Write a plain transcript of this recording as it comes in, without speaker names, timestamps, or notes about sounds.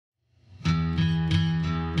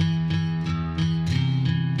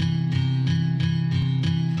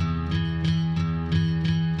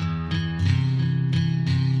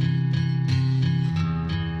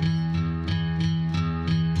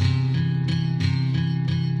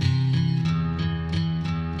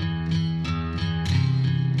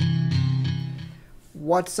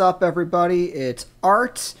What's up, everybody? It's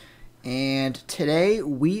Art, and today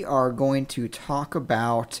we are going to talk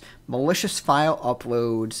about malicious file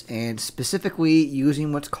uploads and specifically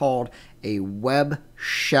using what's called a web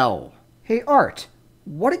shell. Hey, Art,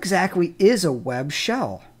 what exactly is a web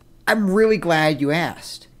shell? I'm really glad you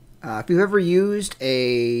asked. If you've ever used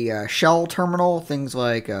a shell terminal, things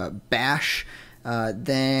like Bash,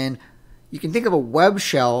 then you can think of a web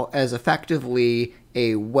shell as effectively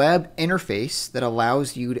a web interface that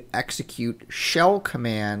allows you to execute shell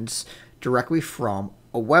commands directly from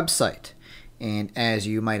a website. And as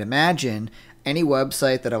you might imagine, any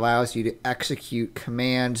website that allows you to execute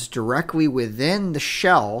commands directly within the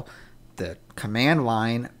shell, the command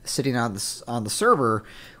line sitting on the server,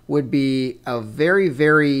 would be a very,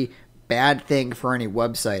 very bad thing for any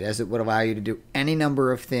website, as it would allow you to do any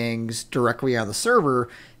number of things directly on the server,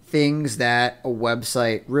 things that a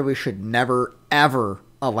website really should never, ever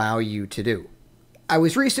allow you to do. I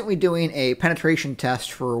was recently doing a penetration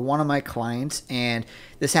test for one of my clients, and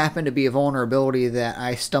this happened to be a vulnerability that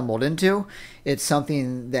I stumbled into. It's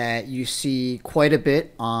something that you see quite a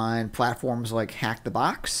bit on platforms like Hack the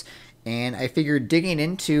Box, and I figured digging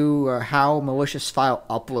into how malicious file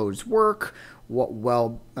uploads work, what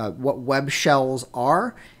web shells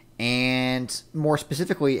are, and more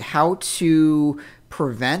specifically, how to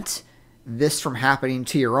prevent this from happening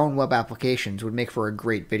to your own web applications would make for a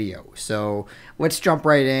great video. So let's jump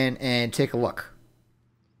right in and take a look.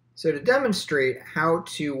 So to demonstrate how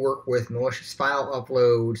to work with malicious file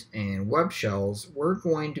uploads and web shells, we're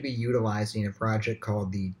going to be utilizing a project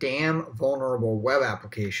called the Damn Vulnerable Web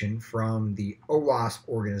Application from the OWASP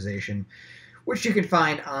organization, which you can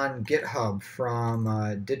find on GitHub from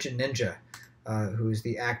DigiNinja, who's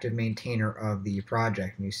the active maintainer of the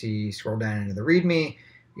project. And you see, scroll down into the README,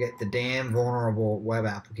 you get the Damn Vulnerable Web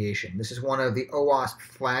Application. This is one of the OWASP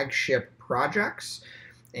flagship projects,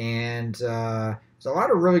 and there's a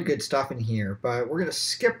lot of really good stuff in here, but we're going to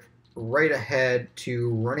skip right ahead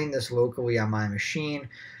to running this locally on my machine.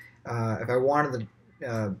 If I wanted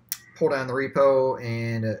to pull down the repo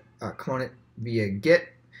and clone it via Git,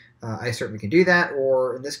 I certainly can do that,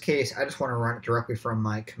 or in this case, I just want to run it directly from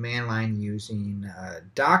my command line using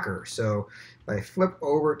Docker. So if I flip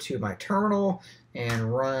over to my terminal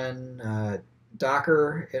and run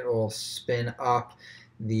Docker, it will spin up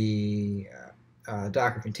the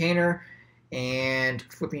Docker container. And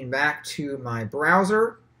flipping back to my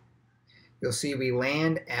browser, you'll see we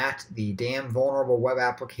land at the Damn Vulnerable Web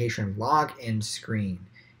Application login screen.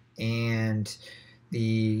 And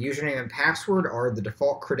the username and password are the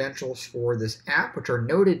default credentials for this app, which are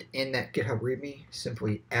noted in that GitHub README,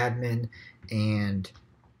 simply admin and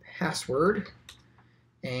password.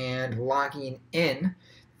 And logging in,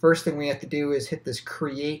 first thing we have to do is hit this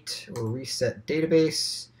create or reset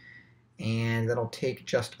database, and that'll take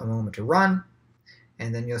just a moment to run.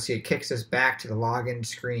 And then you'll see it kicks us back to the login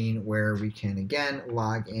screen where we can again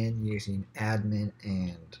log in using admin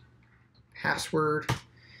and password.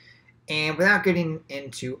 And without getting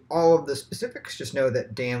into all of the specifics, just know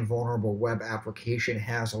that Damn Vulnerable Web Application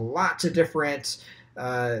has lots of different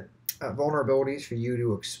vulnerabilities for you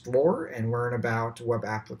to explore and learn about web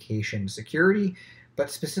application security.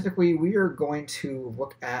 But specifically, we are going to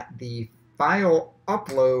look at the file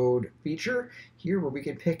upload feature here, where we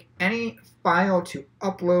can pick any file to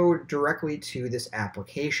upload directly to this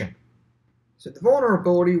application. So the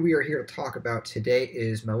vulnerability we are here to talk about today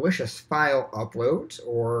is malicious file uploads,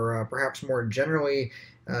 or perhaps more generally,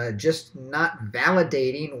 just not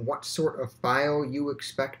validating what sort of file you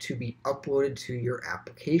expect to be uploaded to your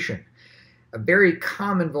application. A very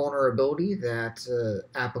common vulnerability that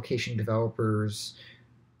application developers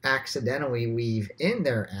accidentally leave in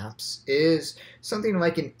their apps is something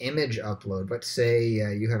like an image upload. Let's say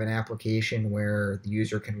you have an application where the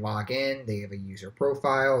user can log in, they have a user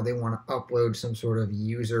profile, they want to upload some sort of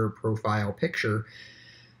user profile picture.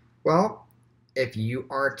 Well, if you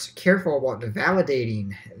aren't careful about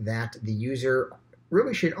validating that the user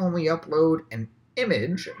really should only upload an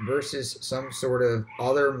image versus some sort of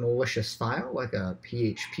other malicious file like a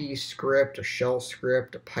PHP script, a shell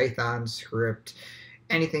script, a Python script,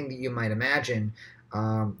 anything that you might imagine,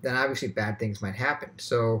 then obviously bad things might happen.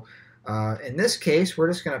 So in this case,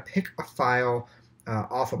 we're just going to pick a file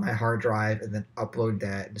off of my hard drive and then upload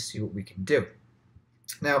that and see what we can do.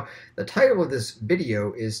 Now, the title of this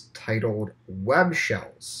video is titled Web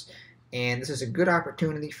Shells, and this is a good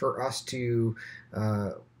opportunity for us to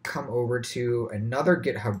come over to another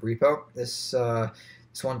GitHub repo. This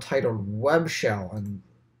one titled Web Shell, and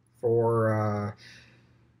for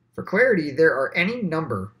For clarity, there are any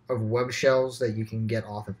number of web shells that you can get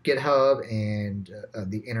off of GitHub and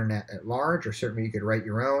the internet at large, or certainly you could write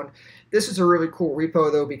your own. This is a really cool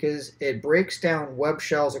repo, though, because it breaks down web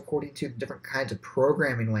shells according to the different kinds of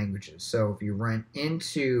programming languages. So if you run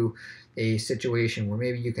into a situation where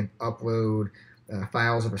maybe you can upload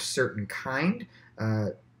files of a certain kind,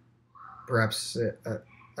 perhaps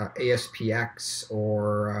ASPX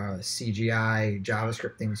or CGI,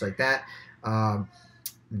 JavaScript, things like that,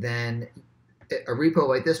 then a repo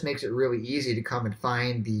like this makes it really easy to come and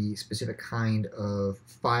find the specific kind of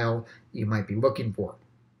file you might be looking for.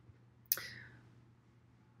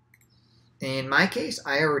 In my case,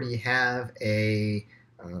 I already have a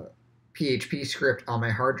PHP script on my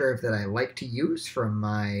hard drive that I like to use from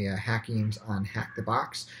my hackings on Hack the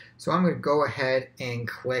Box. So I'm going to go ahead and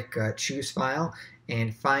click Choose File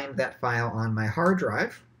and find that file on my hard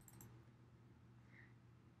drive.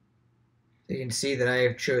 You can see that I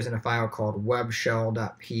have chosen a file called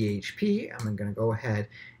webshell.php. I'm going to go ahead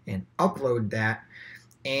and upload that.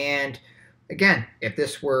 And again, if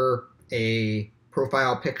this were a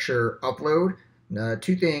profile picture upload,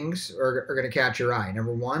 two things are going to catch your eye.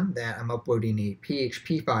 Number one, that I'm uploading a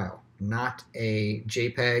PHP file, not a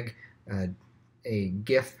JPEG, a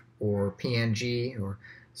GIF, or PNG, or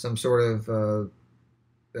some sort of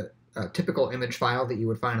typical image file that you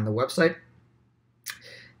would find on the website.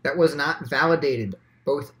 That was not validated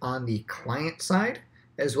both on the client side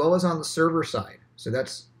as well as on the server side. So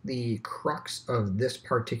that's the crux of this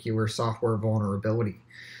particular software vulnerability.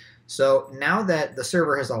 So now that the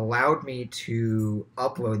server has allowed me to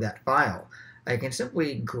upload that file, I can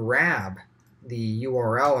simply grab the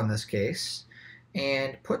URL in this case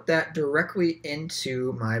and put that directly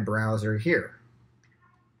into my browser here.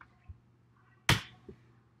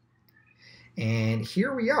 And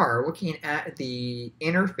here we are looking at the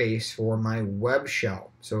interface for my web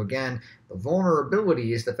shell. So again, the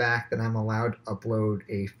vulnerability is the fact that I'm allowed to upload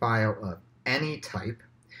a file of any type.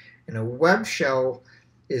 And a web shell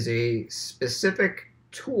is a specific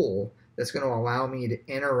tool that's going to allow me to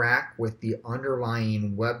interact with the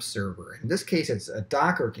underlying web server. In this case, it's a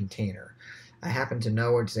Docker container. I happen to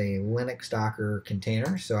know it's a Linux Docker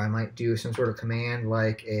container, so I might do some sort of command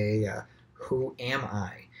like a who am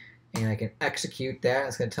I? And I can execute that.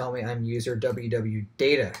 It's going to tell me I'm user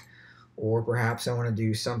www.data. Or perhaps I want to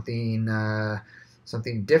do something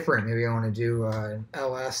something different. Maybe I want to do an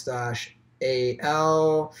ls-al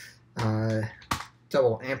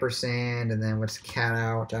double ampersand, and then what's cat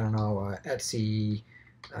out? I don't know, Etsy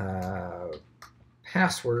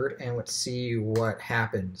password, and let's see what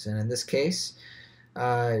happens. And in this case,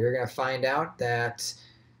 you're going to find out that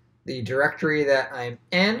the directory that I'm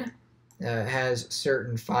in has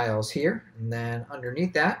certain files here, and then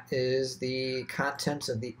underneath that is the contents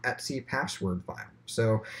of the Etsy password file.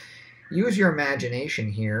 So use your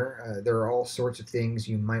imagination here. There are all sorts of things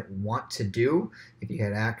you might want to do if you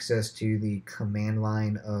had access to the command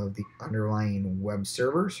line of the underlying web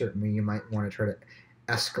server. Certainly you might want to try to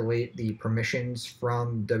escalate the permissions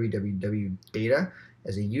from www.data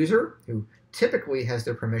as a user who typically has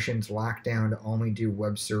their permissions locked down to only do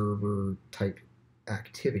web server type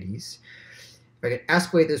activities. If I can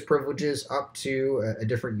escalate those privileges up to a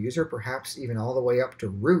different user, perhaps even all the way up to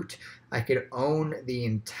root, I could own the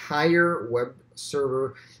entire web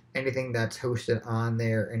server, anything that's hosted on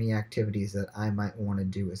there, any activities that I might want to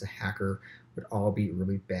do as a hacker would all be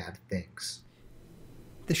really bad things.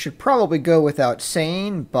 This should probably go without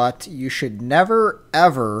saying, but you should never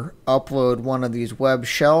ever upload one of these web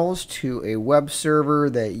shells to a web server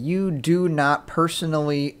that you do not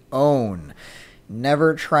personally own.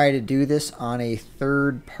 Never try to do this on a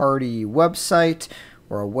third-party website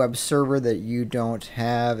or a web server that you don't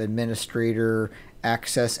have administrator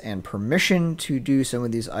access and permission to do some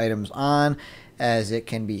of these items on, as it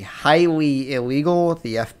can be highly illegal.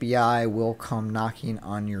 The FBI will come knocking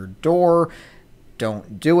on your door.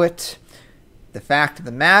 Don't do it. The fact of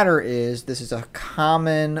the matter is, this is a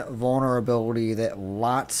common vulnerability that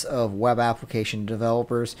lots of web application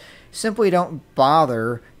developers simply don't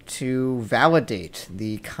bother to validate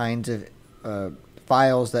the kinds of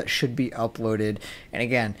files that should be uploaded. And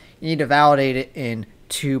again, you need to validate it in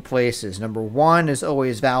two places. Number one is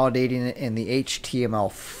always validating it in the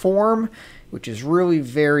HTML form, which is really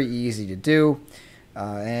very easy to do.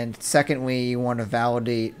 And secondly, you want to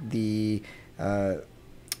validate the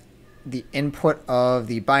input of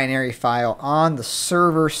the binary file on the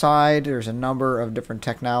server side. There's a number of different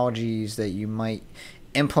technologies that you might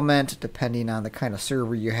implement depending on the kind of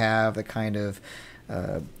server you have, the kind of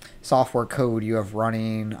software code you have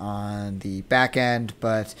running on the back end,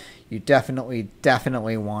 but you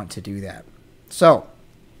definitely want to do that. So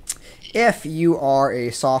If you are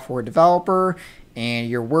a software developer and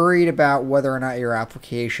you're worried about whether or not your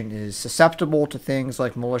application is susceptible to things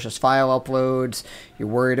like malicious file uploads, you're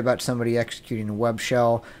worried about somebody executing a web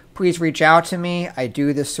shell, please reach out to me. I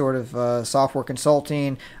do this sort of software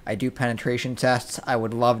consulting. I do penetration tests. I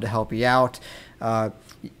would love to help you out.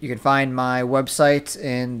 You can find my website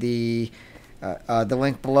in the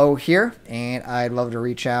link below here, and I'd love to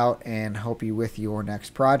reach out and help you with your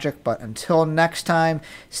next project. But until next time,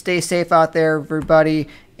 stay safe out there, everybody,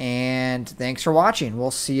 and thanks for watching.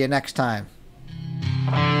 We'll see you next time.